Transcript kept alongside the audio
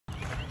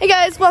Hey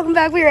guys, welcome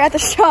back. We were at the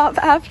shop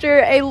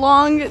after a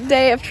long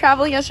day of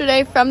traveling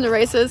yesterday from the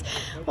races.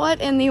 What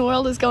in the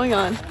world is going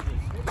on?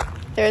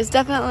 There's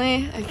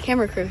definitely a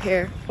camera crew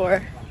here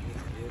for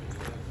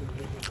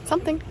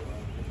something.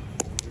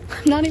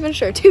 I'm not even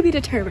sure, to be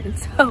determined.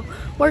 So,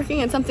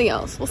 working on something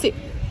else. We'll see.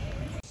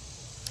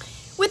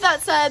 With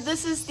that said,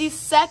 this is the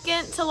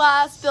second to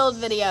last build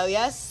video.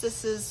 Yes,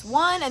 this is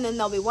one, and then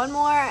there'll be one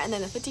more, and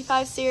then the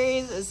 55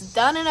 series is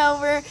done and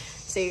over.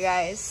 So you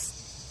guys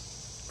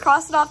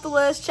cross it off the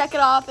list, check it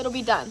off, it'll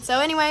be done. So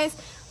anyways,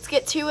 let's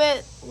get to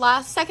it.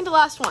 Second to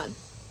last one.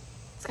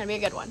 It's gonna be a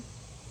good one.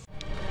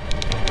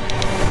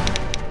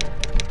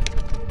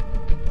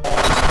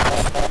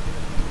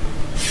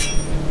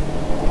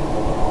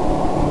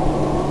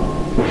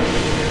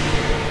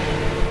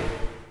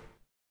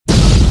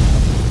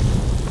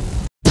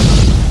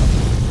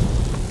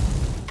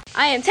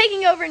 I am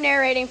taking over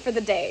narrating for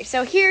the day.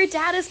 So here,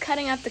 Dad is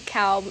cutting up the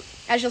cow.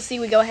 As you'll see,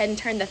 we go ahead and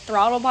turn the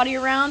throttle body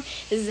around.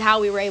 This is how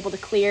we were able to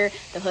clear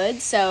the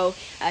hood. So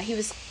he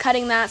was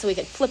cutting that so we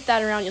could flip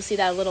that around. You'll see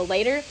that a little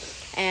later.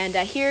 And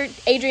here,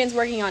 Adrian's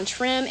working on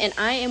trim, and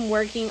I am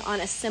working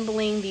on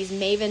assembling these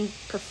Maven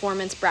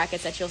performance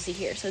brackets that you'll see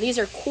here. So these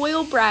are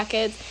coil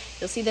brackets.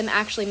 You'll see them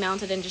actually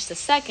mounted in just a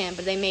second,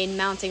 but they made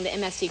mounting the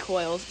MST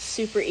coils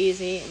super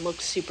easy and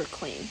look super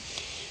clean.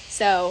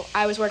 So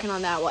I was working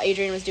on that while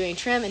Adrian was doing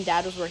trim, and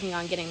Dad was working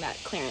on getting that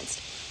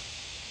clearanced.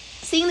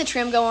 Seeing the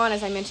trim go on,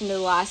 as I mentioned in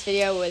the last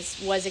video,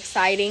 was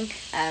exciting.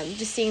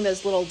 Just seeing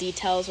those little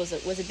details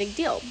was a big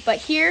deal. But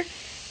here,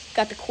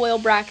 got the coil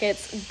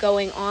brackets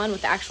going on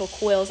with the actual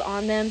coils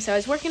on them. So I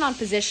was working on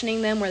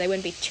positioning them where they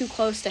wouldn't be too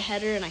close to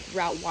header, and I could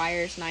route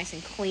wires nice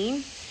and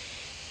clean.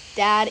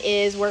 Dad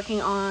is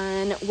working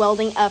on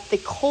welding up the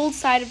cold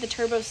side of the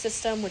turbo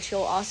system, which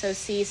you'll also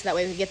see, so that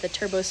way we get the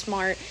Turbo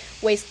Smart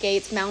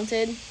wastegates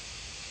mounted.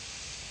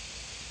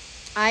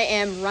 I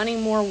am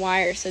running more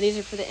wires. So these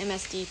are for the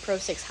MSD Pro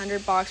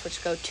 600 box,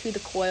 which go to the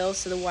coils.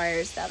 So the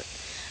wires that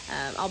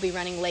I'll be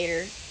running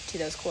later to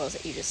those coils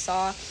that you just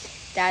saw.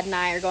 Dad and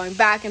I are going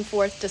back and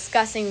forth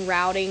discussing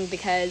routing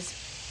because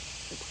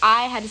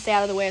I had to stay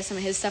out of the way of some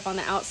of his stuff on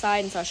the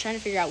outside, and so I was trying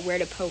to figure out where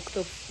to poke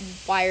the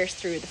wires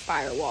through the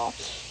firewall.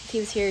 If he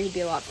was here, he'd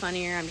be a lot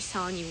funnier. I'm just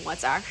telling you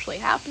what's actually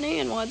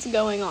happening and what's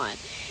going on.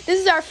 This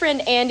is our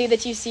friend Andy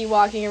that you see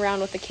walking around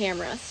with the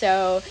camera.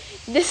 So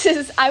this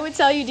is, I would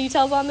tell you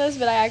details on this,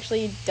 but I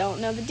actually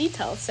don't know the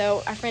details.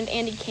 So our friend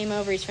Andy came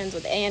over. He's friends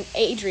with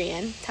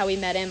Adrian. That's how we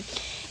met him.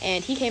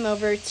 And he came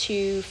over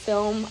to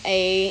film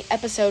a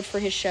episode for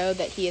his show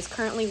that he is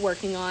currently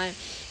working on.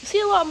 You'll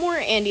see a lot more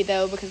Andy,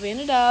 though, because we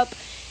ended up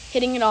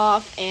hitting it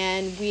off,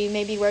 and we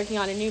may be working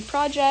on a new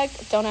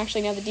project. Don't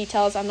actually know the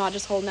details. I'm not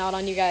just holding out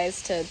on you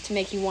guys to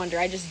make you wonder.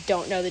 I just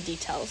don't know the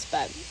details,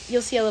 but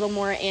you'll see a little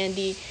more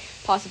Andy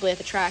possibly at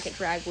the track at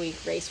drag week,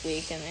 race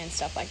week, and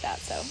stuff like that.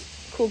 So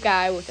cool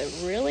guy with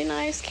a really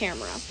nice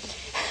camera.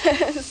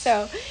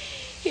 So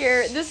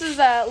here, this is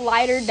a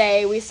lighter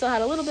day. We still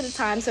had a little bit of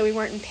time, so we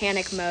weren't in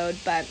panic mode,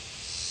 but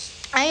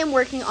I am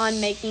working on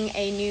making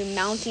a new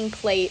mounting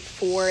plate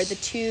for the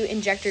two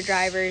injector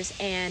drivers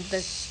and the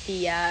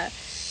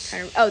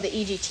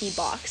EGT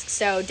box.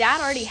 So Dad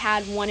already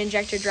had one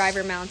injector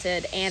driver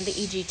mounted and the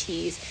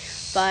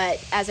EGTs,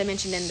 but as I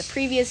mentioned in the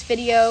previous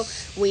video,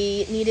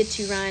 we needed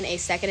to run a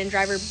second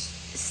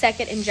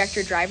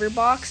injector driver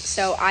box,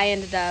 so I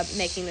ended up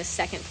making the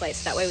second plate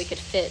so that way we could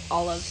fit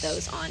all of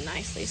those on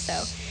nicely.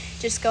 So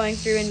just going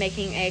through and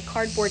making a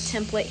cardboard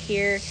template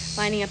here,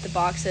 lining up the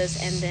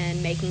boxes, and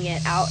then making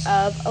it out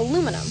of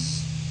aluminum.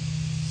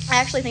 I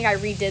actually think I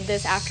redid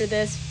this after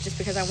this just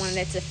because I wanted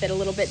it to fit a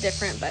little bit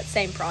different, but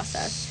same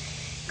process.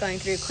 Going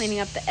through,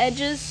 cleaning up the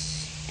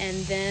edges, and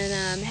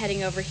then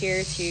heading over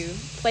here to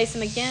place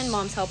them again.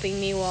 Mom's helping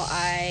me while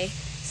I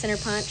center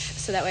punch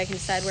so that way I can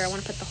decide where I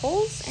want to put the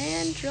holes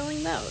and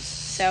drilling those.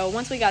 So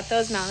once we got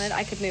those mounted,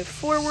 I could move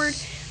forward,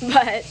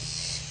 but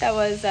that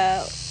was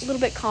a little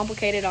bit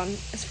complicated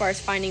as far as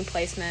finding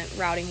placement,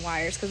 routing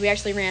wires, because we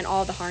actually ran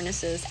all the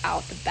harnesses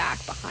out the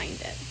back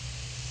behind it.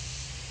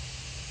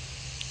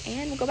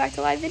 And we'll go back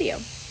to live video.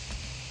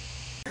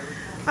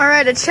 All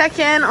right, to check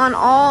in on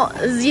all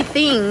the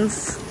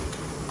things.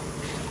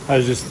 I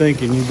was just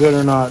thinking, you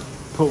better not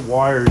put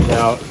wires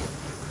out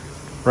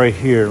right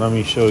here. Let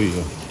me show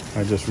you.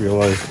 I just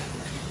realized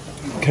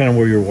kind of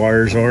where your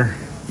wires are.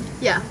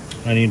 Yeah.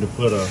 I need to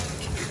put a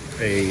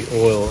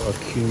oil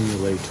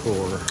accumulator.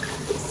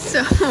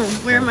 So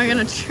where am I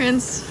going to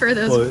transfer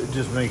those? Well,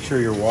 just make sure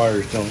your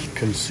wires don't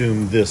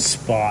consume this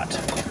spot.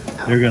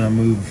 Oh. They're going to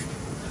move.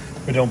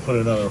 But don't put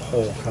another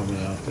hole coming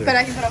out there. But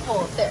I can put a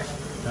hole up there.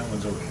 That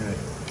one's okay.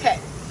 Okay.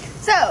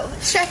 So,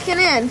 checking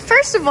in.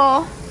 First of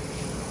all,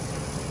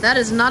 that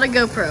is not a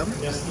GoPro.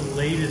 That's the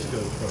latest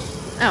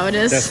GoPro. Oh, it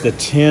is? That's the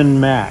 10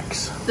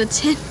 Max. The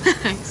 10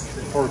 Max.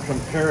 For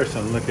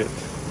comparison, look at,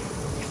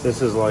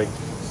 this is like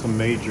some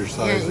major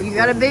size. Yeah, you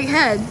got a big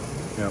head.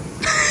 Yep.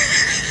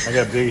 I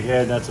got a big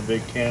head, that's a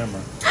big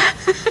camera.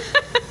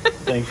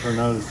 Thanks for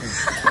noticing.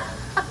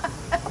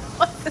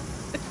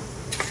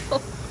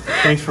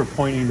 Thanks for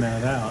pointing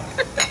that out.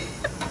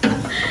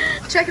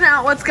 checking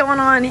out what's going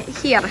on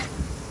here.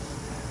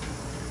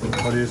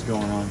 What is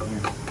going on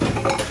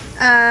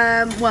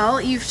here?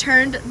 Well, you've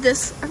turned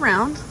this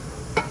around,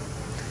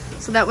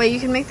 so that way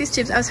you can make these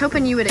tubes. I was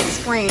hoping you would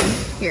explain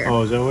here.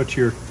 Oh, is that what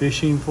you're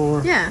fishing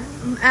for? Yeah,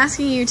 I'm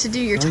asking you to do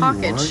your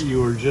talkage.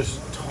 You were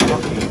just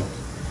talking.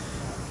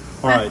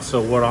 All right, so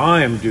what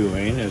I am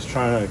doing is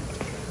trying to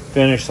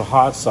finish the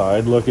hot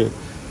side. Look at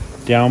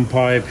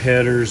downpipe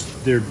headers.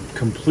 They're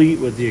complete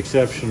with the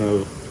exception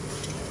of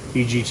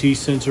EGT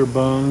sensor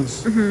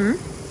bungs,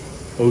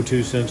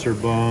 O2 sensor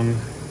bung,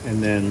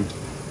 and then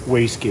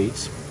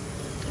wastegates.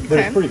 But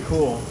it's pretty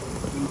cool.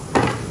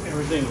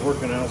 Everything's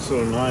working out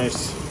so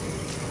nice.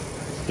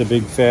 The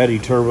big fatty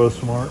Turbo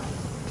Smart.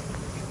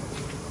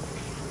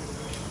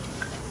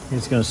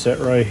 It's going to set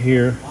right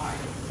here,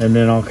 and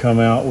then I'll come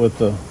out with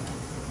the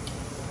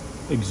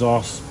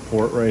exhaust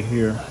port right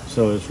here.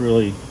 So it's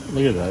really,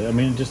 look at that. I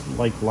mean, it just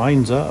like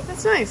lines up.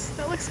 That's nice.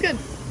 That looks good.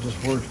 It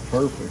just works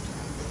perfect.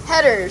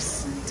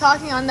 Headers.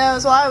 Talking on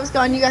those while I was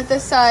gone, you got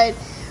this side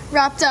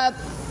wrapped up.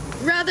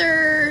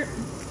 Rather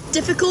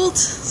difficult,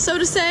 so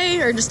to say,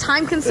 or just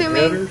time consuming.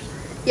 The headers?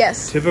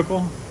 Yes.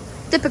 Typical?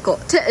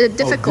 Difficult.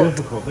 Difficult. Oh,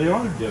 difficult. They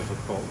are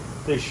difficult.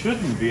 They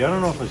shouldn't be. I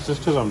don't know if it's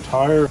just because I'm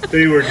tired.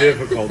 They were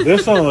difficult.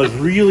 This one was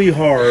really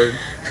hard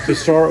to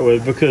start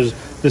with because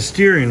the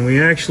steering,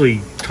 we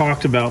actually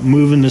talked about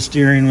moving the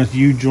steering with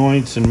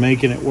U-joints and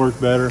making it work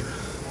better.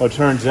 Well, it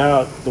turns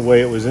out the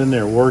way it was in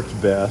there worked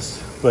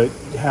best, but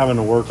having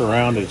to work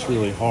around it's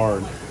really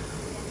hard.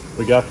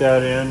 We got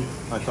that in.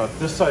 I thought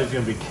this side's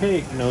going to be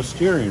cake, no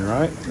steering,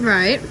 right?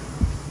 Right.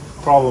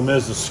 Problem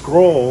is the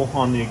scroll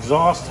on the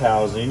exhaust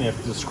housing.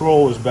 If the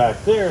scroll was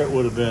back there, it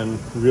would have been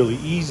really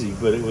easy,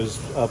 but it was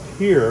up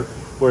here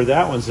where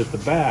that one's at the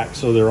back,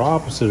 so they're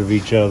opposite of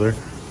each other.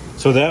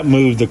 So that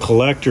moved the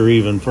collector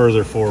even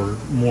further forward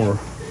more.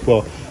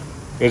 Well,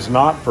 it's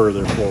not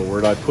further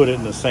forward. I put it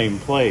in the same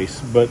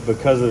place, but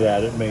because of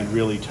that, it made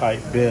really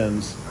tight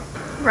bends.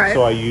 Right.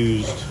 So I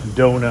used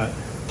donut.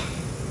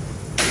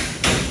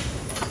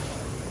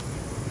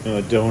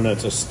 A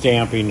donut's a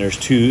stamping. There's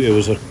two. It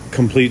was a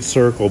complete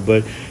circle,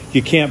 but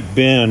you can't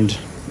bend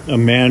a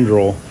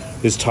mandrel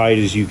as tight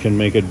as you can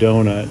make a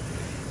donut.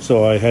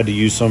 So I had to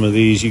use some of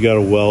these. You got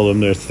to weld them.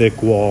 They're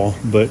thick wall,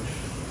 but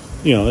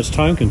you know it's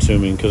time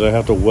consuming because I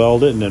have to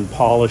weld it and then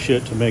polish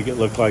it to make it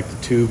look like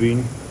the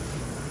tubing.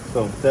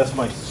 So that's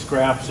my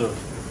scraps of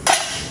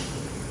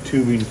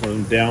tubing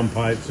from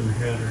downpipes and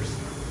headers.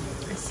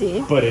 I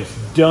see. But it's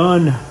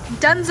done.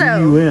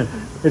 Donezo. You in.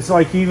 It's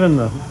like even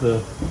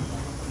the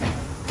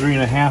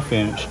 3.5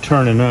 inch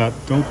turning up.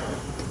 Don't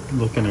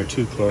look in there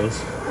too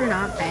close. You're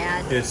not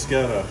bad. It's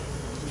got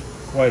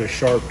quite a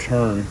sharp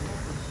turn,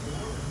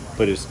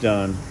 but it's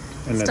done.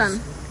 And it's done.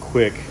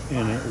 Quick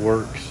and it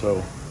works.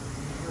 So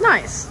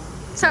nice.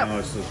 So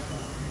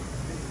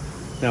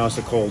now it's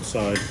the cold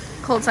side.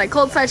 Cold side.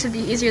 Cold side should be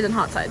easier than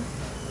hot side.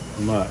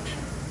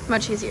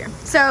 Much easier.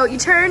 So you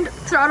turned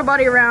throttle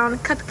body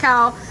around, cut the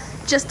cowl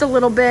just a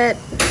little bit.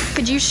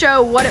 Could you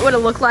show what it would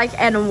have looked like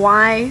and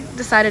why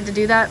decided to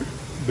do that?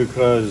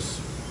 Because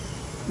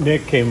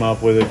Nick came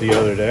up with it the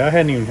other day. I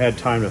hadn't even had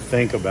time to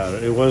think about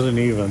it. It wasn't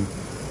even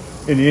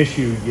an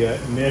issue yet.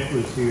 Nick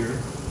was here.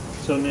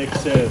 So Nick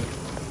said,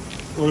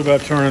 what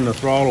about turning the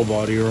throttle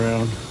body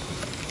around?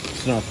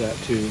 It's not that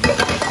too.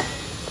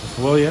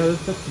 Well, yeah,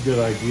 that's a good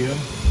idea.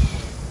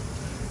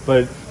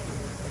 But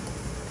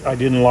I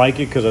didn't like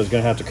it because I was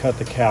going to have to cut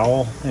the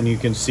cowl, and you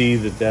can see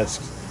that that's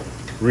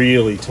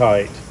really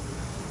tight.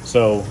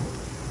 So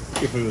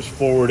if it was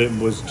forward, it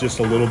was just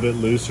a little bit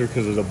looser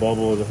because of the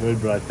bubble of the hood,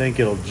 but I think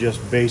it'll just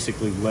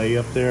basically lay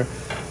up there.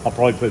 I'll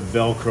probably put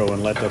Velcro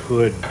and let the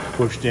hood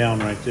push down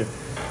right there.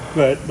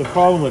 But the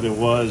problem with it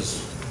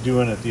was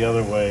doing it the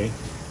other way.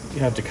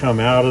 You have to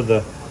come out of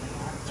the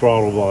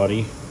throttle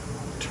body,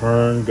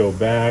 turn, go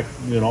back,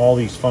 and all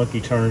these funky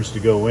turns to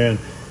go in.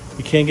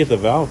 You can't get the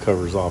valve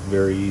covers off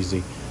very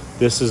easy.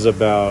 This is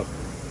about,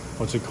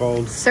 what's it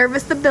called?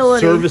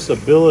 Serviceability.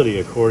 Serviceability,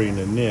 according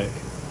to Nick.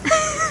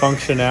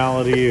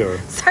 Functionality or...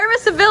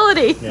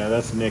 Serviceability. Yeah,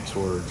 that's Nick's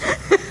words.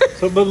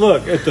 So, but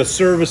look at the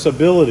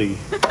serviceability.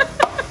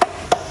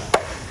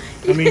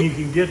 I mean, you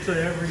can get to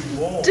every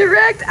wall.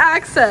 Direct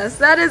access.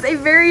 That is a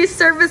very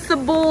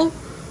serviceable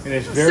And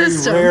it's very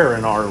system. rare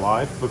in our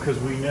life because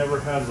we never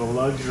have the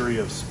luxury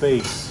of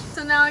space.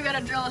 So now I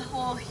gotta drill a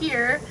hole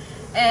here.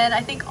 And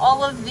I think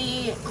all of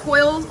the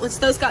coils, which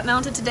those got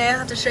mounted today, I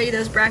have to show you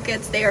those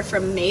brackets. They are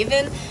from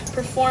Maven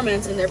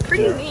Performance, and they're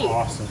pretty neat.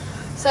 Awesome.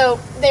 So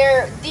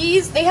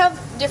they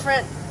have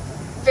different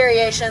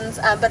variations,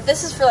 but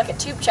this is for like a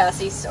tube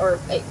chassis, or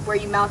where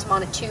you mount them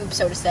on a tube,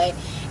 so to say.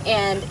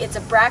 And it's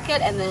a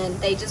bracket, and then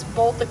they just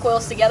bolt the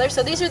coils together.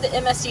 So these are the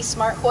MSD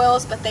Smart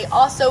coils, but they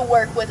also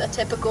work with a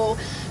typical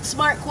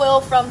Smart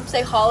coil from,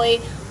 say, Holley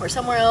or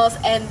somewhere else.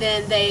 And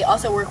then they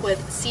also work with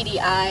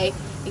CDI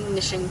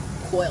ignition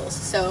coils.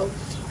 So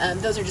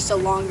those are just a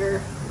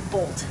longer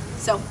bolt.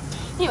 So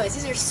anyways,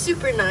 these are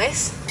super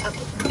nice up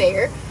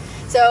there.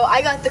 So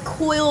I got the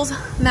coils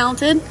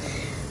mounted,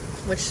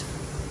 which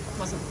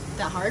wasn't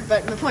that hard,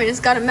 but the point is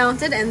got it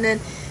mounted, and then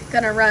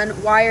gonna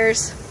run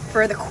wires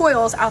for the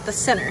coils out the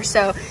center.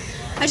 So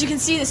as you can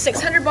see, the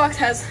 600 box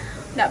has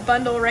that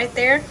bundle right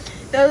there.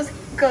 Those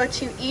go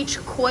to each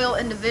coil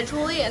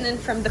individually, and then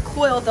from the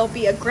coil there'll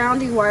be a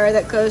grounding wire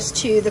that goes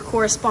to the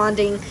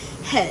corresponding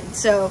head.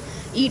 So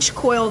each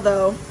coil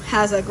though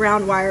has a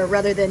ground wire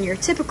rather than your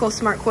typical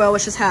smart coil,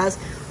 which just has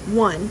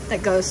one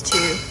that goes to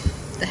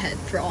the head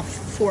for all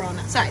four on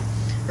that side,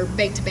 or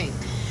bank to bank.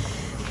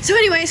 So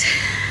anyways,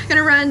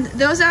 gonna run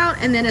those out,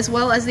 and then as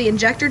well as the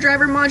injector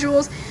driver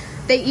modules,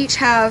 they each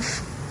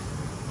have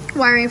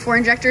wiring for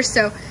injectors.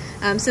 So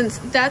since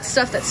that's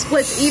stuff that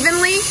splits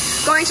evenly,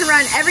 going to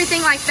run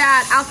everything like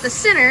that out the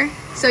center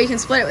so you can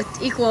split it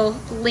with equal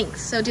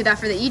lengths. So do that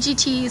for the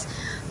EGTs,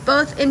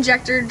 both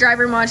injector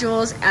driver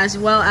modules, as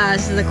well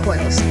as the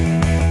coils.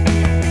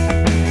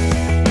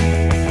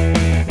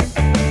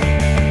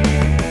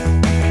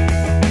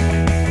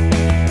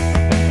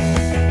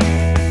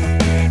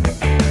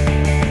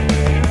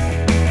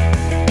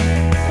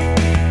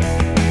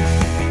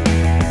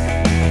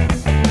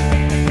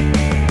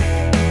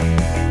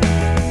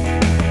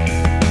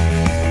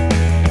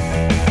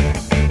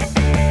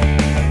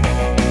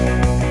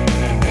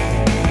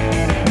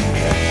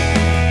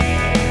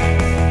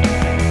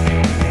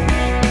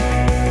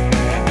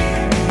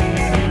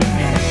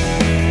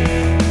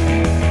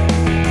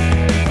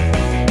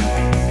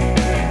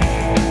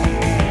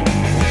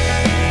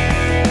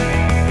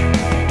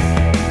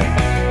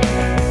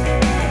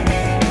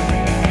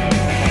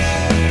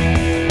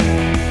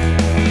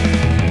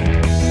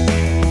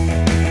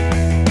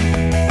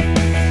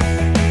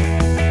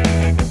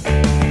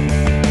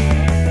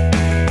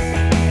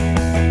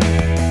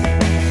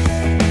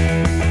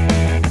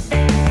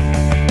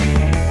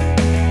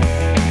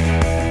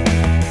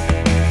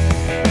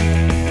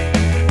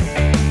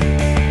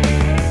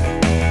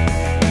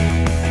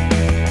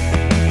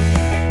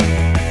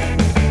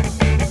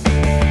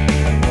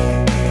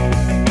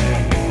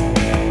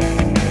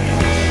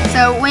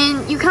 So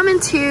when you come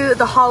into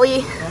the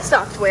Holley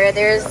software,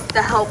 there's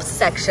the help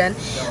section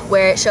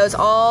where it shows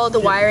all the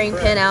wiring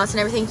pinouts and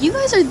everything. You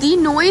guys are the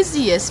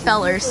noisiest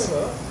fellers.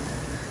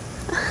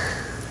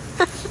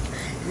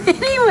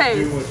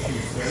 Anyways,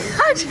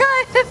 I'm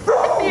trying to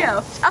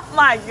video. Oh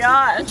my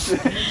gosh.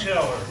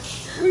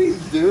 What are you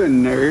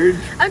doing,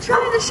 nerd? I'm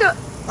trying to show.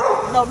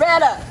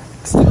 Loretta,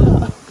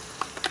 stop.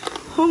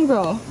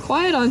 Homegirl,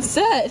 quiet on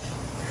set.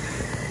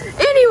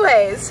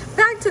 Anyways,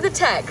 back to the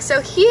tech.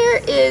 So here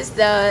is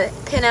the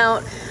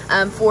pinout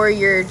for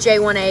your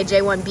J1A,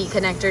 J1B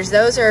connectors.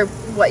 Those are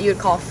what you would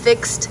call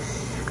fixed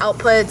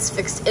outputs,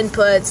 fixed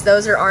inputs.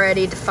 Those are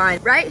already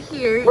defined. Right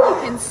here, you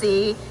can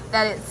see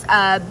that it's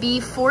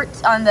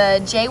B14 on the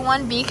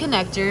J1B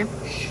connector.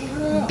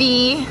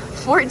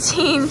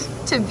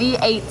 B14 to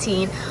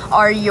B18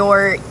 are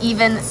your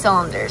even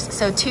cylinders.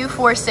 So 2,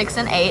 4, 6,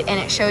 and 8, and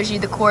it shows you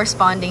the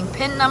corresponding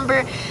pin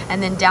number.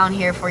 And then down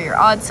here for your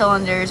odd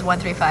cylinders, 1,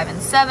 3, 5,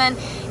 and 7,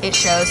 it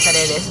shows that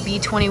it is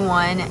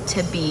B21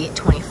 to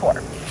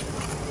B24.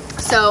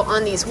 So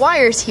on these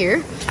wires here,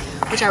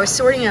 which I was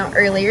sorting out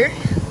earlier,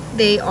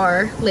 they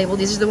are labeled.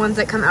 These are the ones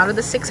that come out of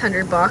the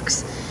 600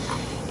 box.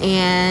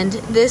 And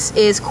this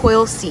is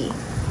coil C.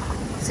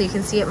 So you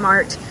can see it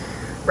marked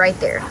right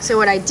there. So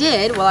what I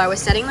did while I was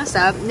setting this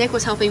up, Nick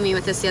was helping me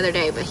with this the other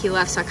day, but he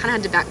left, so I kind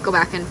of had to go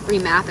back and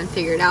remap and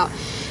figure it out.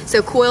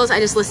 So coils, I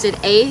just listed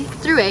A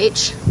through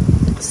H.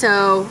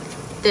 So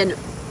then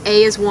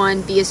A is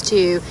 1, B is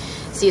 2,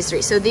 C is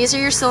 3. So these are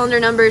your cylinder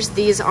numbers.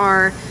 These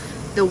are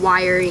the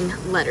wiring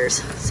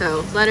letters.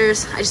 So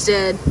letters, I just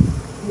did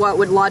what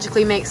would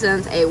logically make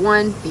sense,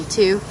 A1,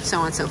 B2, so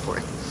on and so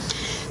forth.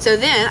 So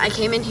then I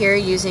came in here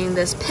using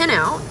this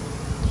pinout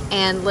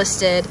and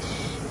listed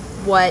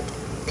what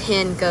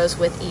pin goes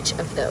with each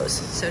of those.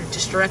 So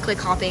just directly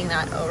copying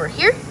that over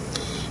here.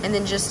 And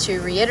then just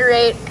to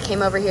reiterate, I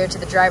came over here to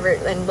the driver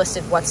and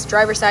listed what's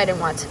driver side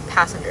and what's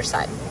passenger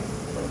side.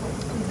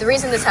 The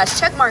reason this has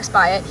check marks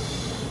by it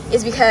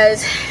is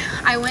because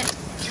I went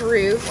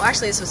through, well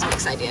actually this was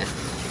Nick's idea.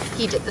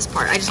 He did this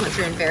part. I just went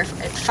through and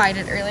verified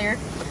it earlier.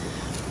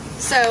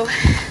 So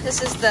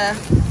this is the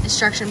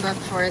instruction book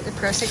for the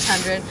Pro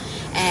 600,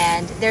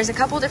 and there's a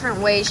couple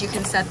different ways you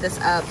can set this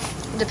up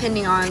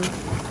depending on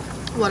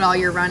what all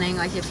you're running,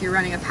 like if you're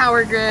running a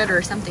power grid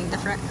or something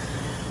different.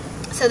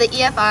 So the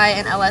EFI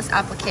and LS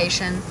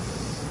application,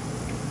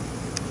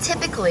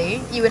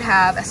 typically you would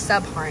have a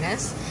sub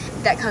harness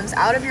that comes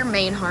out of your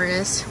main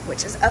harness,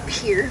 which is up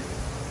here.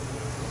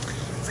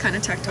 It's kind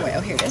of tucked away.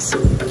 Oh, here it is.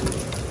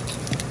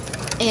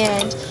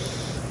 And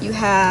you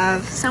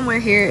have somewhere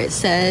here it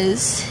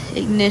says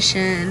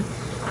ignition.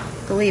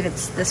 I believe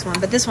it's this one,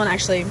 but this one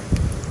actually,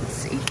 let's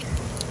see.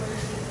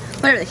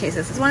 Whatever the case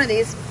is, it's one of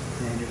these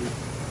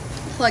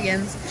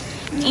plugins,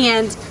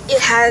 and it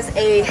has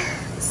a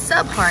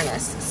sub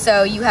harness.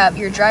 So you have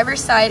your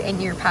driver's side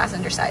and your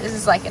passenger side. This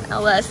is like an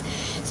LS,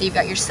 so you've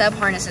got your sub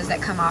harnesses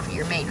that come off of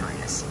your main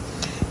harness.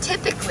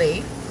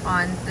 Typically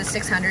on the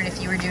 600,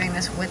 if you were doing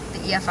this with the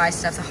EFI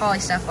stuff, the Holley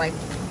stuff like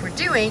we're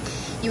doing,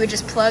 you would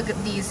just plug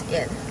these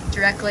in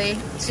directly,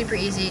 super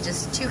easy,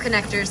 just 2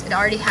 connectors. It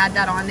already had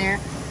that on there.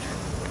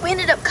 we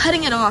ended up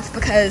cutting it off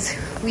because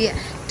we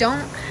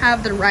don't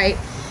have the right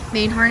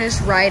main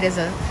harness. Right is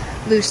a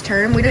loose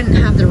term. We didn't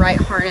have the right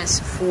harness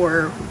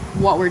for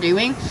what we're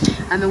doing,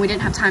 and we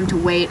didn't have time to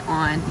wait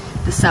on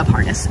the sub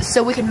harness.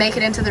 So we could make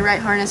it into the right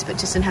harness, but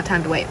just didn't have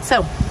time to wait.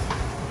 So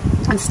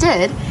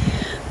instead,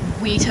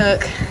 we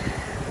took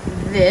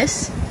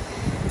this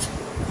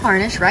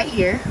harness right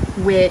here,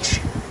 which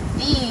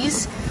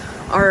these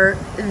are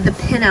the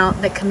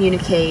pinout that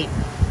communicate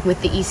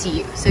with the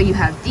ECU. So you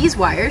have these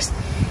wires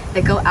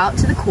that go out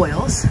to the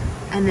coils,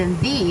 and then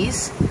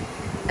these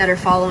that are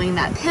following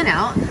that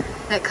pinout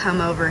that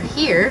come over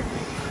here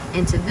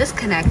into this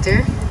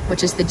connector,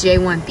 which is the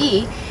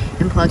J1B,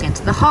 and plug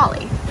into the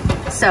Holly.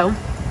 So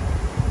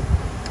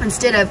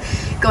instead of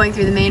going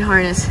through the main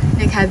harness,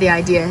 Nick had the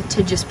idea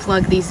to just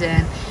plug these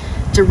in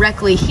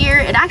directly here.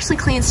 It actually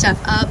cleaned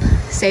stuff up,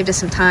 saved us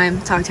some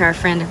time. Talked to our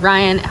friend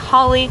Ryan at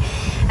Holly,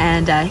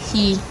 and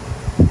he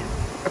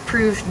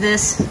approved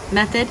this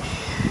method.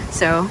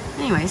 So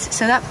anyways,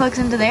 so that plugs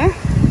into there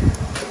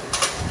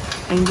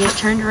and get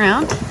turned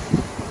around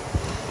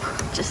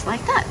just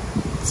like that.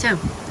 So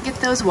get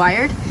those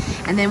wired,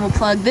 and then we'll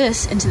plug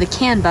this into the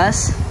CAN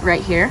bus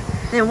right here.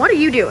 And then what are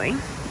you doing?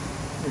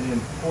 The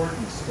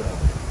important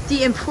stuff.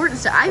 The important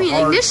stuff. I mean,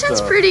 ignition's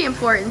stuff. pretty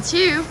important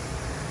too.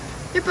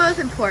 They're both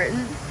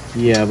important.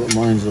 Yeah, but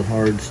mine's the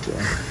hard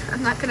stuff.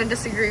 I'm not gonna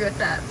disagree with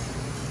that.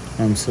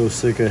 I'm so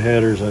sick of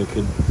headers I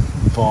could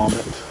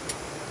vomit.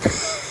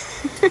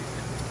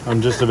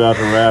 I'm just about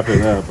to wrap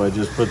it up. I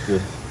just put the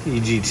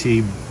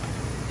EGT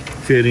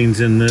fittings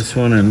in this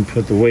one and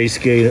put the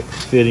wastegate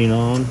fitting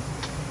on.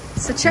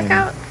 So check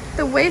out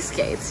the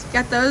wastegates.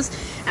 Got those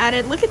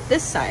added. Look at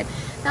this side.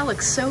 That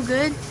looks so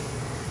good.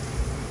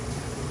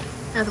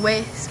 Now the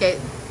wastegate.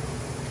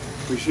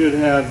 We should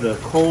have the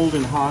cold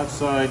and hot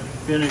side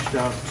finished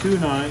out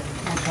tonight.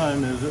 What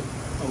time is it?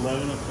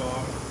 11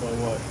 o'clock. By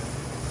what?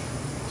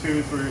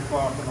 2, 3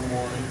 o'clock in the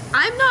morning.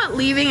 I'm not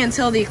leaving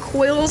until the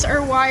coils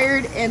are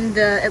wired and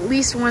at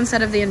least one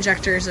set of the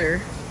injectors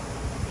are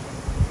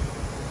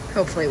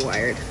hopefully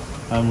wired.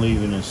 I'm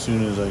leaving as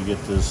soon as I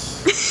get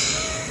this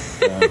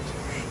done.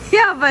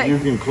 Yeah, but You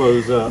can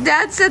close up.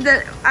 Dad said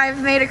that I've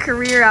made a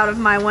career out of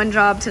my one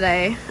job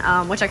today,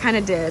 which I kind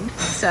of did.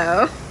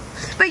 So,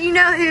 but you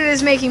know who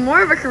is making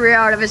more of a career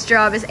out of his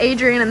job is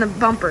Adrian and the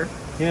bumper.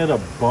 He had a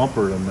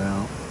bumper to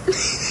mount.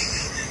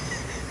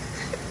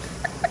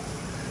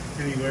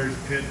 And he wears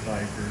pit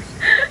vipers.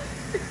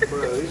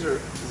 Bro, these are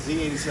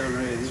Z87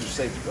 rated. These are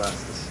safety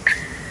glasses.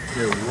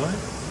 They're what?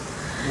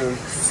 They're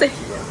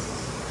safety glasses.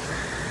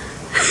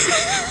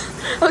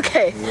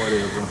 Okay.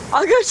 Whatever.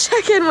 I'll go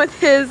check in with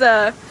his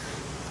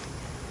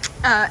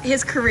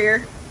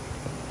career.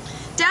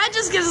 Dad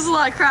just gives us a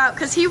lot of crap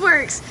because he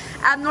works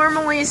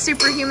abnormally,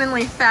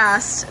 superhumanly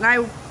fast, and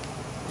I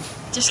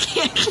just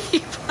can't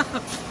keep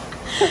up.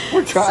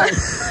 We're trying.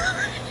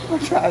 We're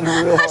trying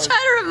real I hard.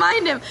 try to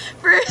remind him,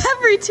 for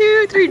every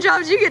 2, 3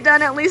 jobs you get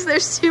done, at least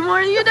there's 2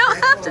 more you don't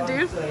have to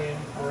do. Saying,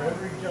 for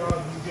every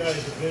job you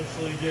guys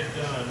eventually get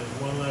done is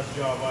one less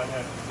job I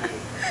have to do.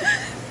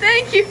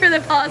 Thank you for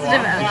the positive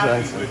I'm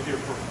attitude. happy with your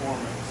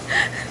performance.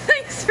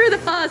 Thanks for the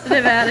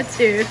positive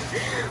attitude.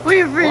 We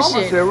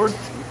appreciate it.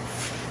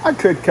 I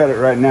could cut it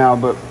right now,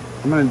 but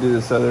I'm gonna do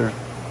this other.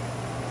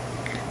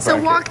 So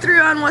bracket. walk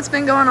through on what's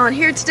been going on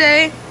here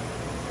today.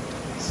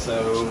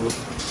 So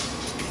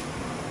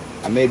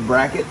I made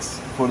brackets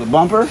for the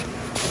bumper.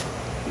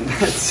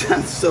 That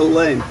sounds so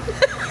lame.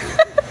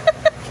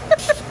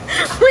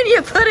 When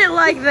you put it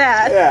like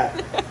that. Yeah.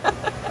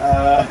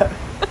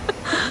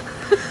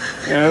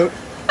 You know,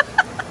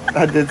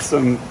 I did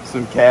some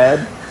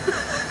CAD.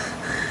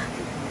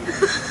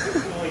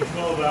 Only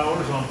 12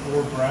 hours on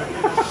 4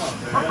 brackets. That's not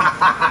bad.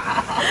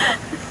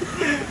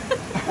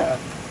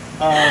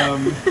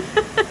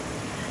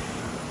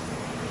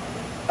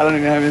 I don't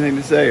even have anything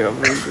to say. What am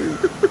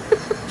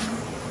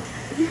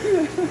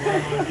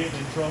I getting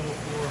in trouble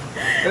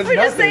for? We're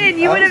just saying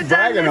you would have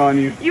done bragging on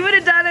you. You would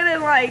have done it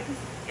in like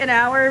an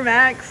hour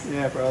max.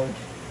 Yeah, probably.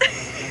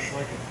 It's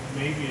like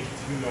maybe a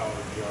 2-hour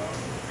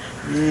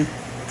job.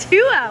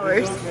 2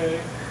 hours. It's okay.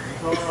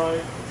 It's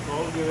alright. It's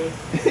all good.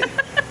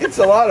 It's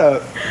a lot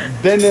of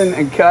bending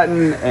and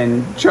cutting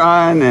and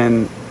trying,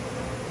 and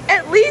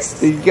At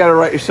least you gotta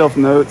write yourself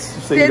notes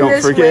so you been don't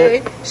this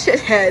forget. way,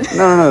 shithead.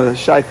 No,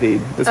 Shy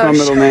Feed. That's my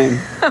middle name.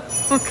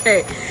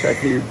 Okay. Shy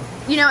Feed.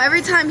 You know,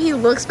 every time he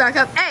looks back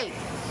up, hey,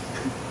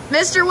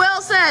 Mr.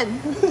 Wilson.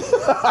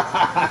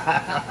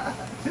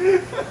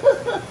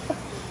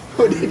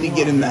 What did you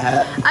get in the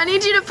hat? I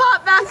need you to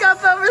pop back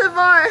up over the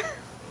bar.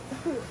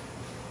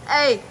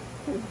 Hey,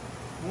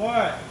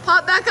 What?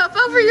 pop back up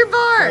over your Oh,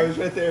 bar. it's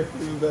right there.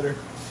 Even better.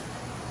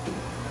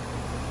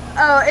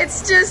 Oh,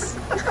 it's just,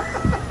 You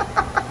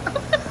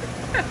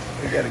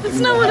gotta get it's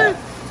in not the what I, hat.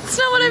 it's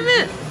not what I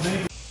meant.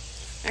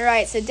 All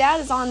right, so Dad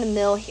is on the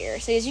mill here.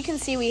 So as you can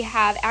see, we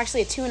have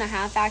actually a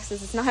 2.5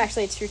 axis. It's not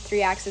actually a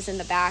 3 axis in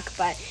the back,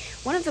 but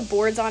one of the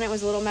boards on it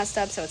was a little messed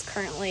up, so it's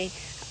currently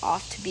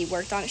off to be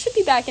worked on. It should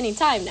be back any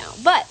time now.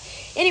 But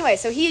anyway,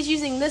 so he is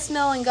using this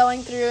mill and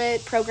going through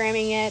it,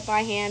 programming it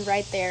by hand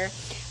right there.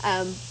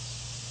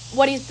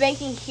 What he's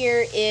making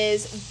here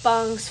is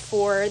bungs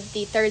for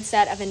the third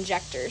set of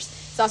injectors.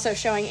 It's also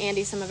showing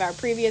Andy some of our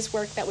previous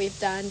work that we've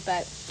done,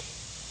 but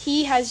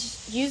he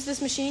has used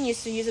this machine,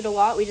 used to use it a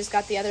lot. We just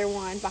got the other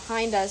one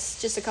behind us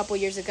just a couple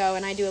years ago,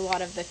 and I do a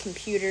lot of the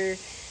computer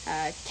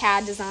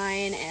CAD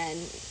design and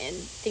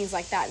things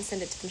like that and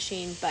send it to the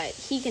machine. But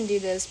he can do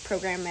this,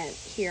 program it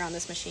here on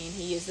this machine.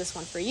 He used this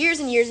one for years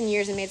and years and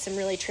years and made some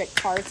really trick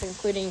parts,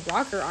 including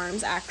rocker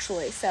arms,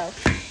 actually. So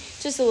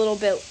just a little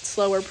bit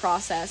slower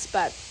process,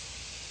 but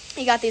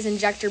he got these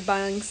injector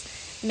bungs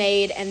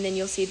made, and then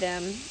you'll see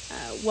them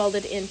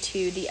welded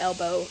into the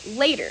elbow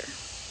later.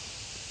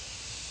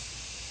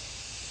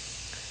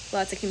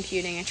 Lots of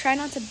computing. I try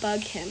not to bug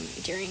him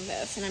during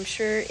this, and I'm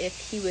sure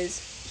if he was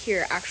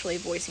here actually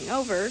voicing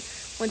over,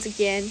 once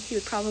again, he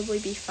would probably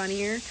be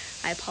funnier.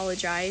 I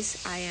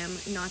apologize. I am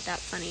not that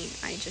funny.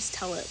 I just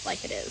tell it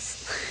like it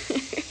is.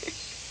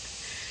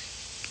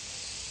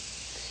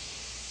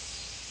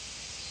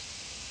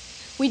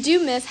 We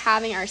do miss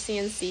having our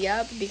CNC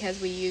up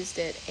because we used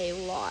it a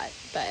lot.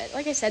 But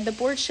like I said, the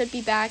board should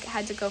be back. It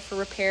had to go for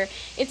repair.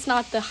 It's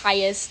not the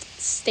highest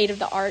state of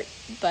the art,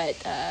 but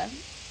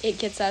it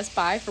gets us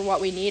by for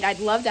what we need. I'd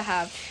love to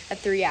have a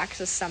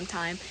 3-axis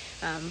sometime,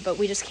 but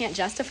we just can't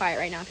justify it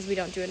right now because we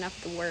don't do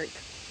enough of the work.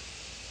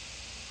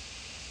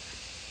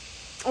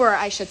 Or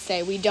I should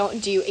say, we don't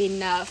do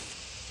enough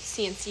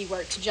CNC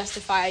work to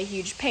justify a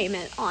huge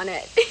payment on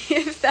it,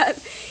 if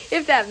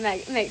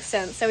that makes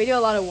sense. So we do a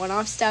lot of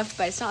one-off stuff,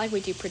 but it's not like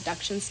we do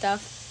production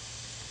stuff.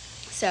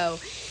 So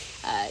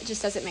it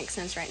just doesn't make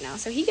sense right now.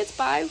 So he gets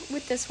by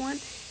with this one.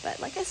 But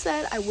like I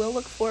said, I will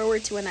look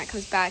forward to when that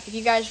comes back. If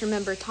you guys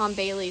remember Tom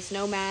Bailey's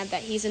Nomad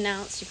that he's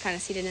announced, you've kind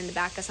of seen it in the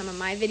back of some of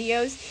my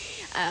videos.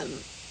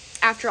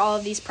 After all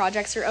of these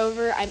projects are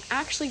over, I'm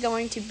actually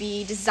going to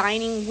be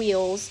designing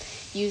wheels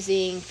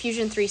using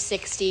Fusion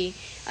 360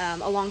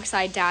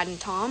 alongside Dad and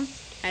Tom.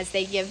 As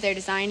they give their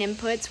design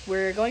inputs,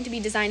 we're going to be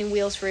designing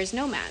wheels for his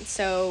Nomad.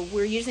 So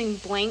we're using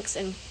blanks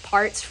and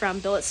parts from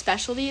Billet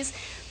Specialties,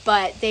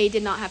 but they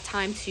did not have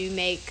time to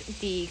make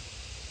the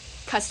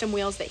custom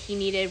wheels that he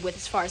needed with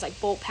as far as like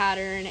bolt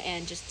pattern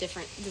and just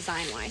different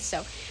design wise.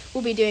 So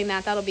we'll be doing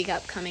that. That'll be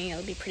upcoming.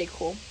 It'll be pretty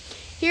cool.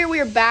 Here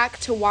we are back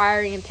to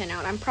wiring and pin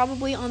out. I'm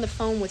probably on the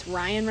phone with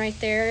Ryan right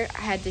there.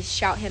 I had to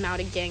shout him out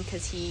again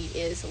because he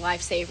is a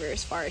lifesaver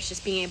as far as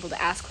just being able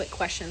to ask quick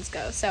questions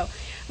go. So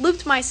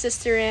looped my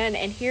sister in,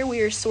 and here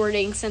we are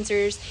sorting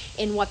sensors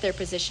in what their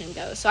position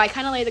goes. So I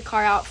kind of laid the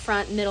car out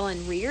front, middle,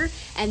 and rear,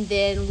 and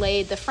then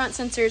laid the front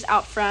sensors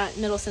out front,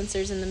 middle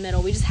sensors in the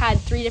middle. We just had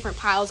 3 different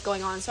piles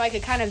going on, so I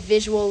could kind of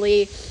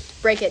visually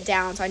break it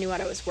down so I knew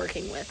what I was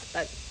working with.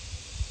 But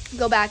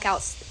go back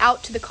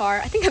out to the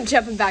car. I think I'm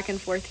jumping back and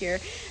forth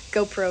here.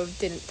 GoPro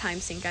didn't time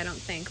sync, I don't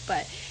think.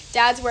 But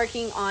Dad's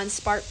working on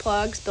spark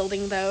plugs,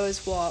 building those,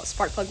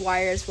 spark plug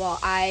wires, while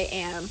I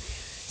am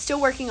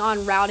still working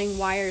on routing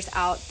wires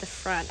out the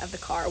front of the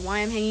car.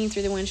 Why I'm hanging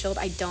through the windshield,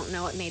 I don't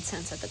know. It made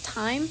sense at the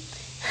time.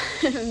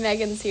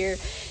 Megan's here.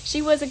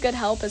 She was a good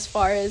help as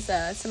far as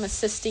some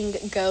assisting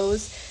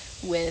goes,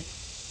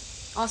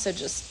 with also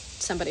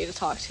just somebody to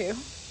talk to.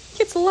 It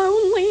gets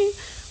lonely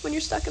when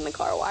you're stuck in the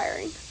car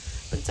wiring.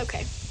 But it's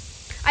okay.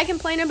 I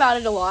complain about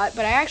it a lot,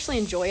 but I actually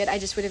enjoy it. I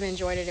just would have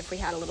enjoyed it if we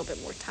had a little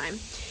bit more time.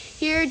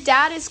 Here,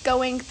 Dad is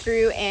going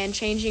through and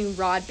changing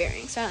rod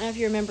bearings. So I don't know if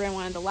you remember in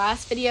one of the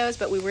last videos,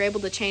 but we were able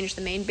to change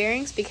the main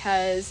bearings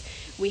because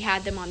we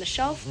had them on the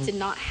shelf, did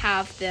not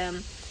have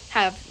them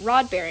have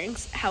rod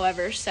bearings,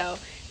 however. So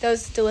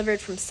those delivered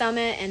from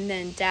Summit, and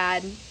then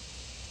Dad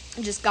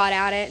just got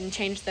at it and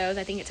changed those.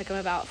 I think it took him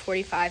about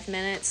 45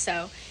 minutes.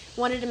 So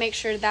wanted to make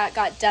sure that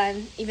got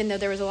done, even though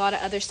there was a lot of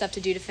other stuff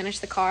to do to finish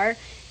the car.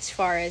 As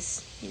far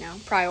as, you know,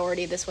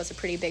 priority, this was a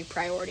pretty big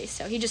priority.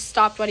 So he just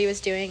stopped what he was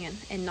doing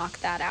and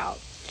knocked that out.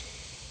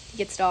 He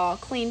gets it all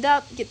cleaned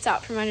up, gets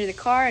out from under the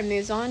car, and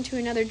moves on to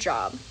another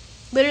job.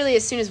 Literally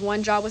as soon as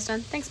one job was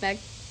done. Thanks, Meg.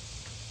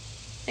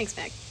 Thanks,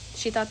 Meg.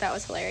 She thought that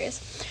was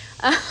hilarious.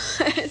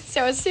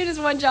 So as soon as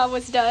one job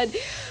was done,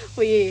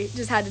 we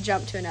just had to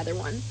jump to another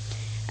one.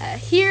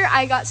 Here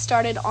I got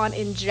started on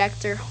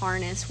injector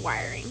harness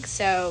wiring.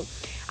 So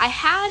I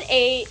had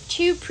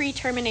 2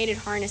 pre-terminated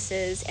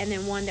harnesses and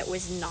then one that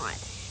was not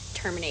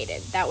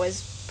terminated. That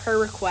was per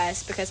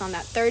request, because on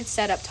that third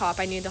set up top,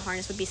 I knew the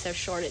harness would be so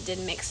short it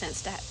didn't make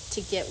sense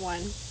to get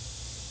one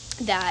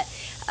that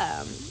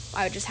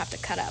I would just have to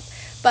cut up.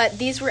 But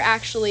these were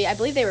actually, I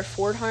believe they were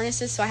Ford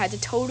harnesses, so I had to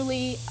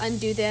totally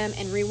undo them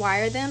and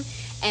rewire them.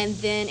 And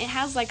then it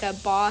has like a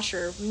Bosch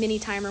or mini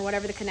timer,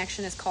 whatever the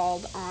connection is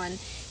called, on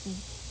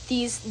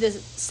the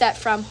set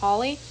from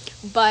Holley,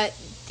 but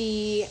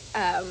the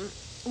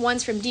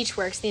ones from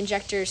Deechworks, the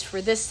injectors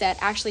for this set,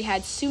 actually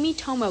had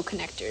Sumitomo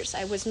connectors.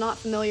 I was not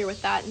familiar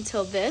with that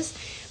until this,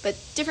 but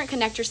different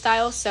connector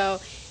styles, so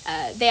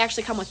they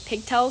actually come with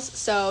pigtails.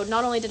 So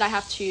not only did I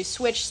have to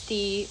switch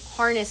the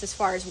harness as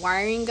far as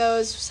wiring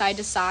goes, side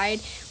to side,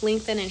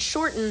 lengthen and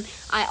shorten,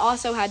 I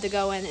also had to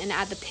go in and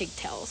add the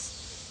pigtails.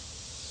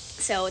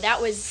 So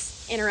that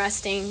was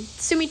interesting.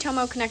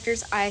 Sumitomo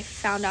connectors, I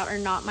found out, are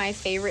not my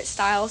favorite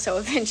style, so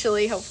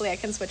eventually, hopefully, I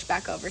can switch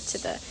back over to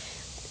the,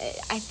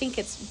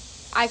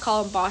 I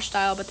call them Bosch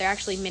style, but they're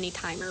actually mini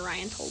timer,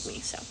 Ryan told me.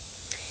 So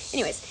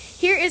anyways,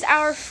 here is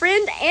our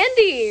friend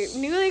Andy,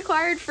 newly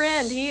acquired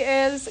friend. He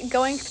is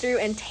going through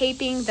and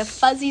taping the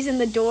fuzzies in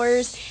the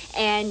doors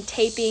and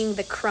taping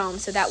the chrome,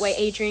 so that way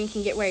Adrian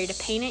can get ready to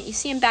paint it. You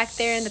see him back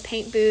there in the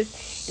paint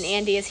booth, and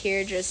Andy is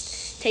here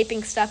just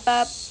taping stuff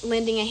up,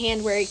 lending a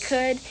hand where he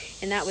could,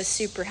 and that was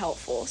super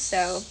helpful.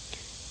 So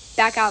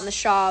back out in the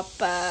shop,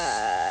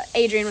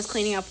 Adrian was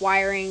cleaning up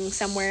wiring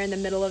somewhere in the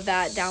middle of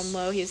that down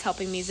low. He was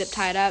helping me zip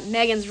tie it up.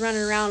 Megan's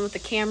running around with the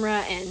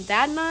camera, and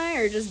Dad and I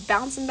are just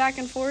bouncing back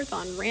and forth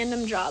on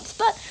random jobs.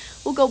 But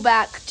we'll go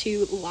back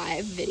to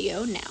live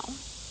video now.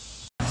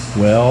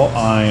 Well,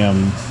 I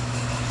am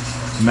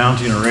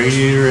mounting a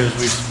radiator as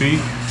we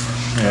speak,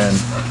 and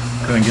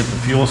going to get the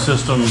fuel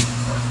system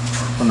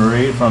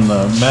from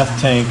the meth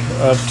tank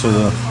up to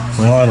the,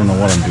 well, I don't know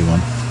what I'm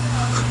doing,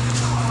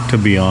 to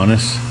be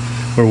honest.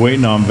 We're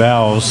waiting on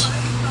valves,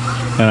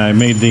 and I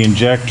made the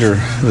injector,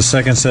 the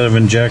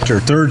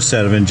third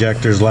set of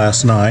injectors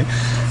last night,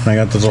 and I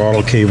got the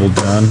throttle cable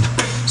done.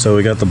 So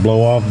we got the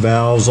blow-off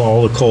valves,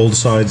 all the cold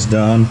sides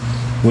done,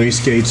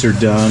 wastegates are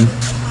done.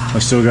 I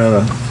still got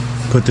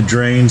to put the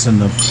drains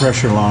and the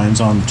pressure lines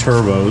on the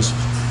turbos,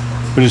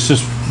 but it's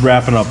just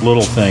wrapping up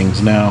little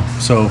things now.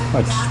 So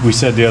we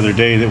said the other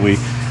day that we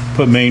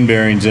put main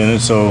bearings in it,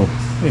 so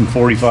in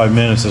 45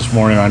 minutes this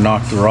morning I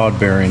knocked the rod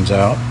bearings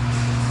out.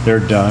 They're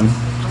done.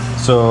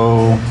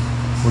 So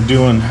we're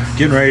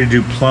getting ready to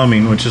do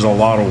plumbing, which is a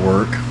lot of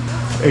work.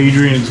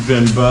 Adrian's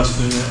been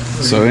busting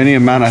it. So any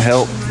amount of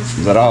help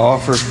that I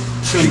offer,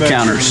 he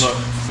counters.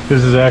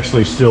 This is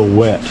actually still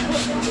wet.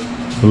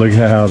 Look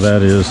at how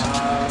that is.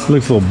 It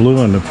looks a little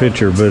blue in the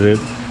picture, but it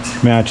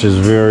matches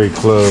very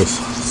close.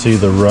 See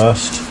the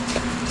rust?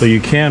 So you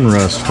can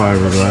rust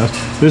fiberglass.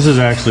 This is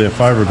actually a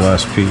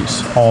fiberglass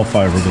piece, all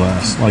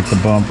fiberglass, like the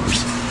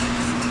bumpers.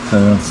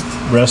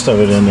 Rest of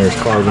it in there is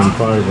carbon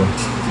fiber.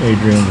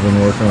 Adrian's been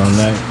working on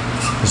that.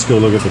 Let's go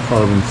look at the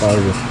carbon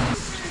fiber.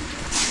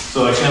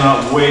 So I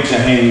cannot wait to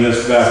hang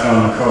this back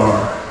on the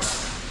car.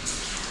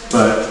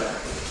 But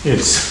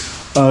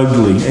it's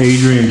ugly.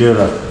 Adrian did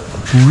a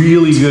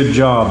really good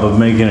job of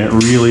making it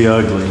really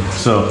ugly.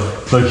 So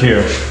look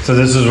here. So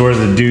this is where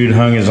the dude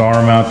hung his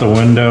arm out the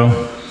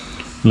window.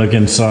 Look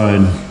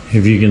inside.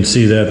 If you can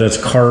see that, that's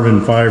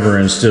carbon fiber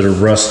instead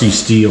of rusty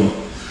steel.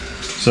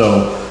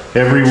 So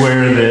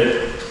everywhere that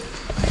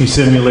he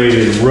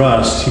simulated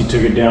rust, he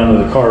took it down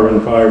to the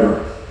carbon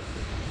fiber.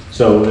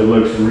 So it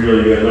looks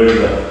really good. Look at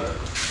the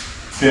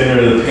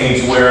fender, the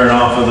paint's wearing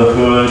off of the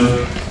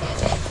hood.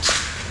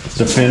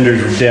 The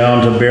fenders are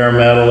down to bare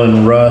metal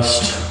and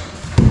rust.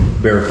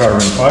 Bare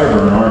carbon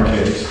fiber in our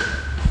case.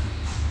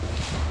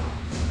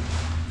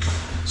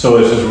 So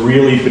it's just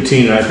really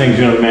patina. I think it's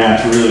going to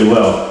match really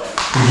well.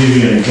 I'll give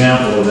you an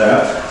example of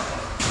that.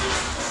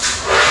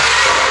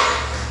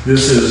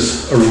 This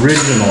is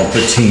original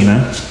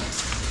patina.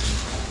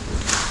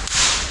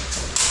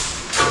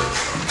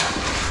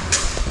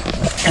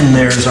 And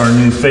there's our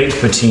new fake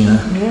patina.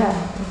 Yeah.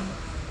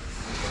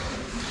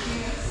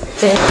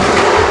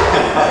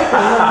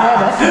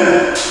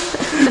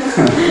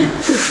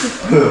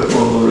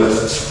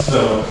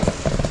 So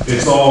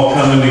it's all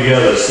coming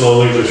together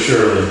slowly but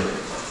surely.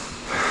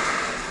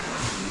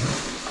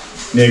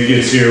 Nick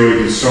gets here, we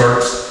can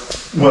start,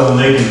 well,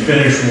 they can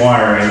finish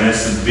wiring.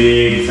 That's the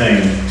big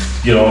thing.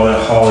 Get all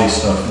that Holly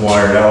stuff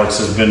wired. Alex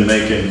has been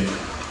making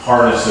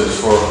harnesses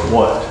for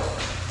what?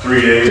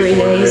 3 days? 3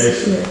 4 days.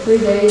 days? Yeah, 3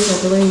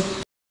 days, I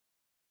believe.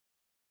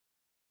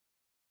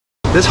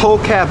 This whole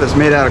cap is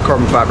made out of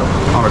carbon fiber.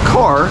 On a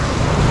car,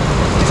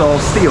 it's all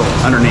steel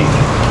underneath,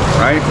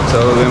 right?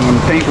 So then when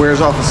paint wears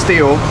off the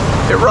steel,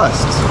 it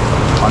rusts.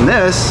 On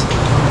this,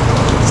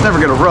 it's never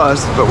gonna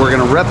rust, but we're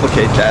gonna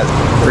replicate that.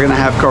 We're gonna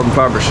have carbon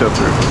fiber show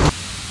through.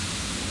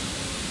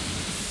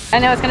 I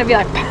know it's gonna be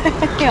like,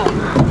 yeah.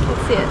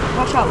 Let's see it.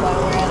 Watch out while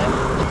we're at it.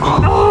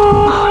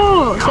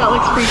 Oh, that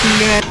looks freaking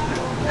good.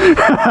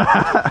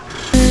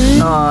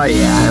 Oh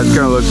yeah, that's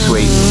gonna look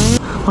sweet.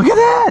 Look at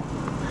that!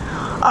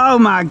 Oh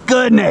my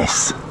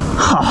goodness!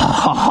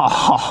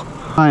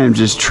 I am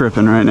just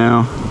tripping right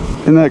now.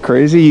 Isn't that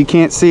crazy? You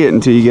can't see it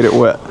until you get it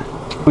wet.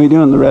 What are you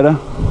doing, Loretta?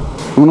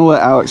 I'm gonna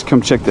let Alex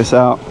come check this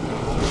out.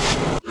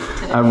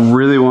 I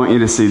really want you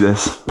to see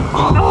this.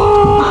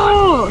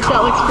 Oh,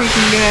 that looks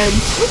freaking good.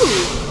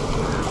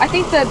 Ooh. I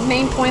think the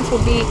main points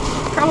will be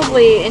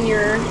probably in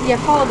your,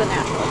 follow the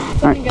natural.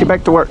 All right, get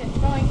back to work.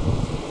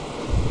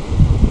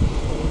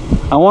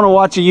 I want to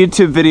watch a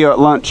YouTube video at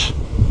lunch.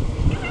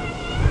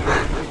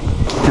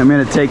 I'm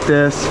gonna take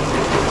this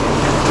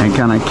and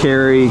kind of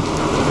carry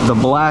the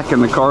black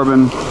and the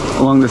carbon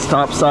along this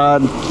top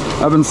side.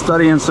 I've been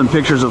studying some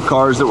pictures of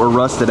cars that were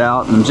rusted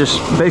out and just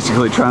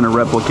basically trying to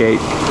replicate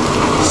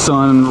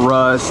sun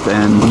rust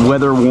and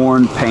weather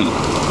worn paint.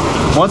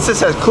 Once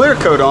this has clear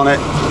coat on it,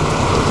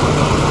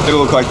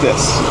 it'll look like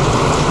this.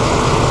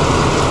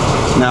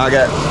 Now I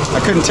got I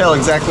couldn't tell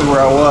exactly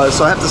where I was,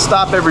 so I have to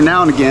stop every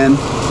now and again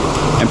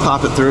and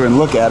pop it through and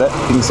look at it.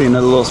 You can see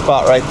another little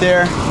spot right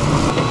there.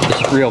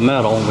 It's real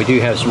metal, and we do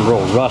have some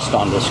real rust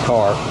on this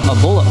car.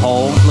 A bullet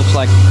hole, looks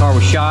like the car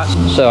was shot,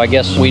 so I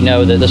guess we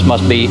know that this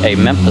must be a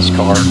Memphis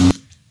car.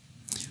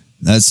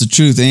 That's the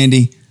truth,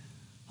 Andy.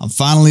 I'm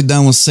finally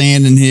done with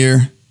sanding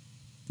here.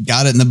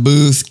 Got it in the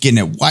booth, getting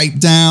it wiped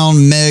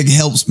down. Meg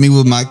helps me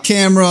with my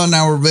camera.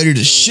 Now we're ready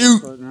to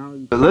shoot.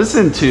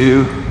 Listen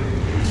to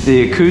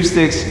the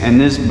acoustics in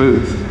this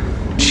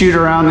booth. Shoot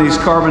around these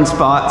carbon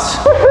spots.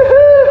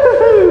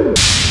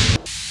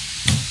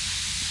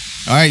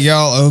 All right,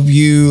 y'all. I hope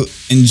you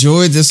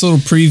enjoyed this little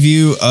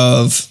preview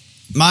of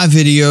my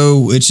video,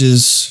 which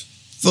is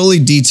fully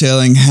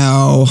detailing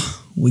how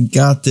we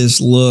got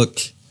this look,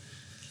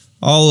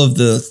 all of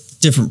the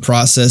different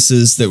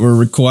processes that were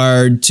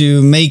required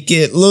to make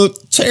it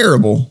look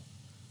terrible.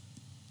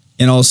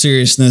 In all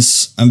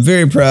seriousness, I'm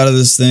very proud of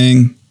this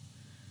thing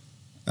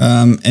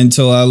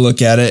until I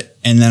look at it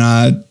and then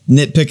I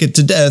nitpick it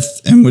to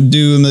death and would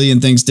do a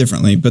million things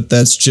differently, but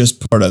that's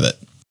just part of it.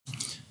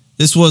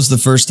 This was the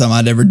first time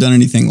I'd ever done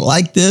anything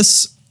like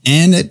this,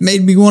 and it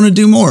made me want to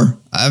do more.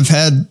 I've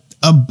had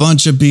a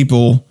bunch of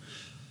people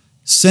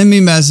send me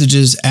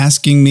messages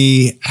asking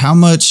me how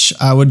much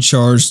I would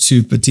charge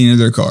to patina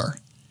their car.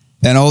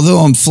 And although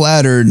I'm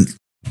flattered,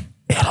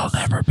 it'll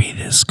never be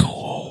this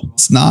cool.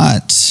 It's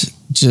not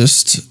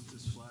just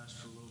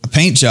a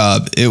paint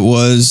job. It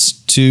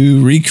was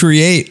to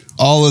recreate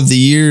all of the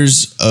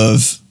years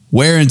of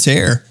wear and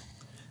tear.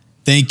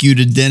 Thank you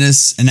to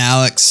Dennis and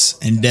Alex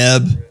and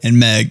Deb and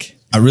Meg.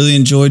 I really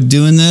enjoyed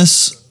doing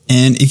this.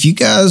 And if you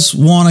guys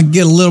want to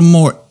get a little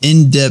more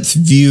in-depth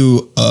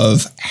view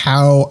of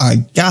how I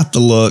got the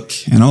look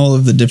and all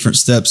of the different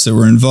steps that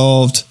were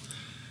involved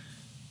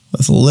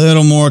with a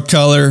little more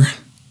color,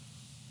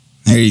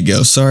 there you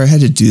go. Sorry I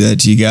had to do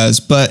that to you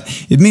guys, but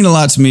it'd mean a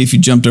lot to me if you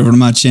jumped over to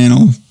my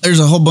channel. There's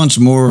a whole bunch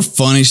more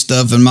funny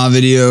stuff in my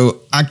video.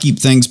 I keep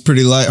things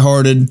pretty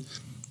lighthearted.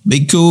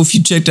 Be cool if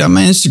you checked out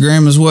my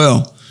Instagram as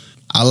well.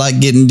 I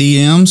like getting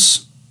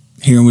DMs,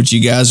 hearing what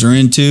you guys are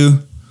into.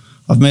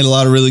 I've made a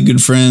lot of really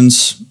good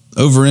friends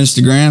over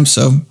Instagram,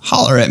 so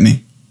holler at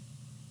me.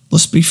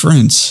 Let's be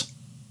friends.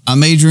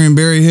 I'm Adrian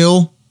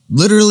Berryhill,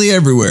 literally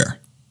everywhere.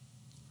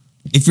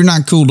 If you're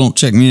not cool, don't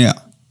check me out.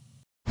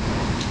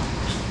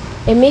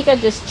 And Mika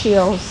just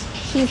chills.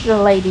 She's the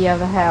lady of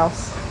the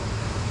house.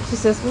 She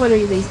says, what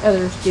are these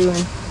others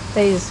doing?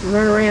 They just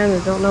run around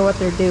and don't know what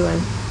they're doing.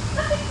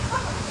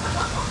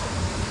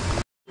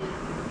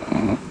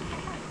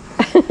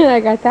 I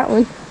got that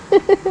one.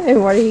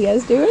 And what are you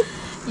guys doing?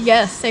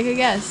 Yes, take a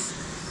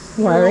guess.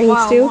 Wiring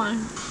still?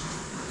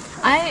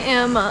 I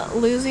am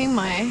losing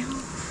my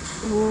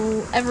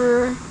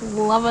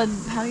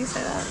ever-loved, how do you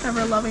say that?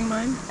 Ever-loving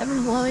mind.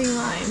 Ever-loving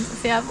mind.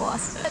 See, I've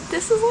lost it.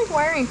 This is like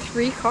wiring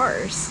 3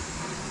 cars.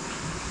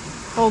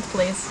 Hold,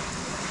 please.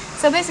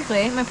 So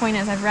basically, my point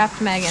is I've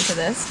wrapped Meg into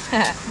this.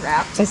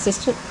 Wrapped.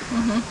 Assistant?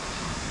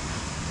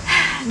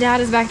 Mm-hmm. Dad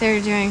is back there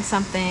doing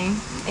something.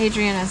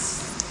 Adrian is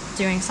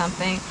doing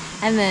something.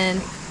 And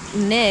then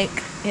Nick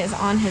is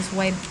on his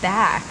way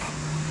back.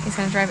 He's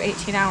going to drive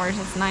 18 hours.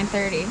 It's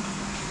 9:30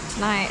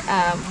 tonight.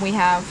 We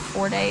have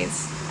 4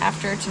 days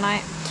after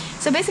tonight.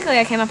 So basically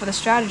I came up with a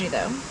strategy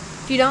though.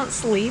 If you don't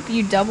sleep,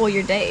 you double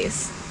your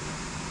days.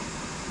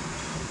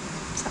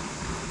 So,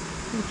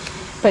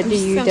 But do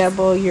you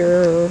double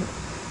your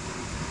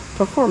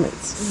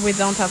performance? we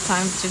don't have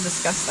time to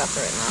discuss that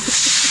right now.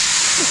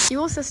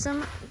 Fuel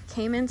system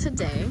came in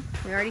today.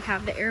 We already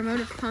have the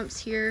aeromotive pumps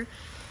here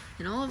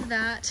and all of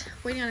that.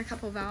 Waiting on a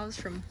couple of valves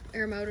from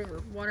aeromotive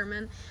or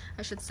waterman,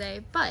 I should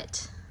say.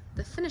 But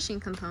the finishing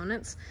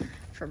components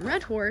from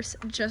Red Horse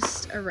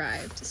just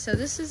arrived. So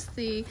this is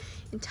the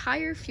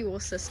entire fuel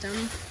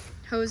system,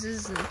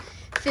 hoses and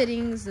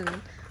fittings and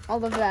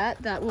all of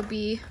that. That will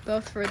be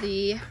both for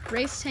the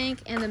race tank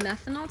and the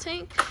methanol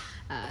tank.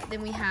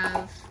 Then we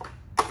have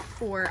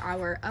for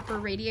our upper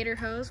radiator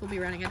hose, we'll be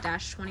running a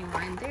 -20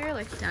 line there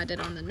like Dad did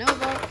on the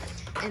Nova.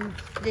 And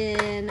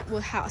then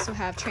we'll also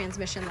have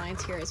transmission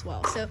lines here as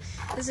well. So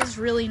this is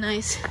really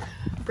nice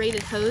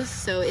braided hose.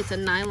 So it's a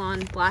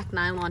black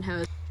nylon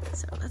hose.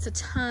 So that's a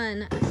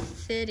ton of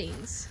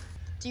fittings.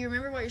 Do you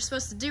remember what you're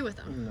supposed to do with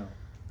them? No.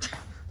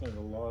 There's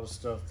a lot of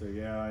stuff that,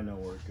 yeah, I know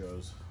where it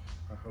goes.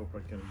 I hope I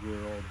can get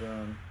it all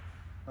done.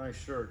 Nice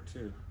shirt,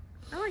 too.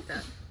 I like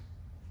that.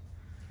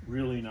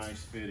 Really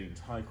nice fittings,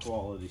 high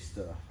quality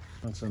stuff.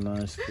 That's a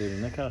nice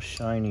fitting. Look how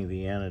shiny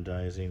the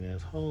anodizing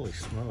is. Holy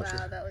smokes.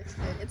 Wow, that looks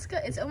good. It's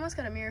good. It's almost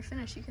got a mirror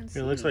finish. You can see.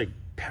 It looks like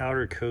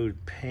powder coat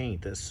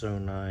paint. That's so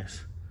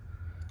nice.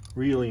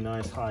 Really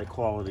nice, high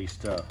quality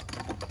stuff.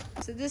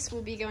 So this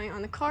will be going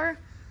on the car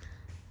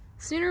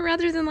sooner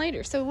rather than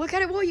later. So look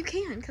at it while you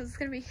can, because it's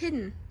going to be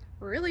hidden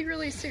really,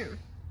 really soon.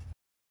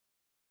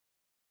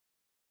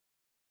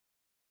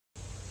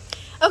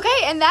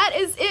 Okay, and that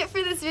is it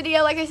for this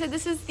video. Like I said,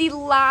 this is the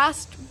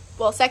last,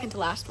 well, second to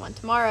last one.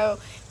 Tomorrow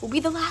will be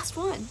the last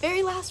one,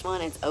 very last one.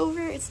 It's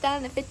over. It's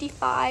done. The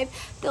 55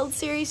 build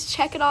series.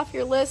 Check it off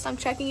your list. I'm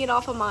checking it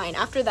off of mine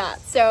after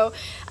that. So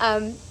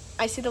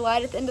I see the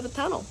light at the end of the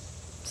tunnel.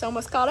 It's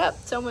almost caught up.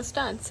 It's almost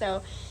done.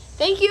 So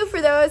thank you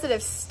for those that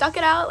have stuck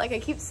it out. Like I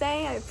keep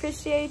saying, I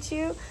appreciate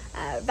you.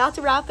 About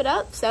to wrap it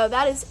up. So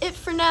that is it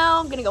for now.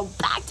 I'm going to go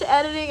back to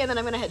editing, and then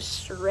I'm going to head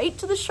straight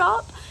to the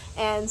shop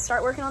and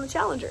start working on the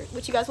Challenger,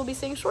 which you guys will be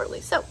seeing shortly.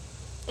 So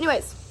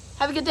anyways,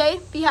 have a good day.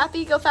 Be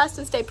happy. Go fast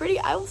and stay pretty.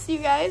 I will see you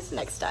guys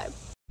next time.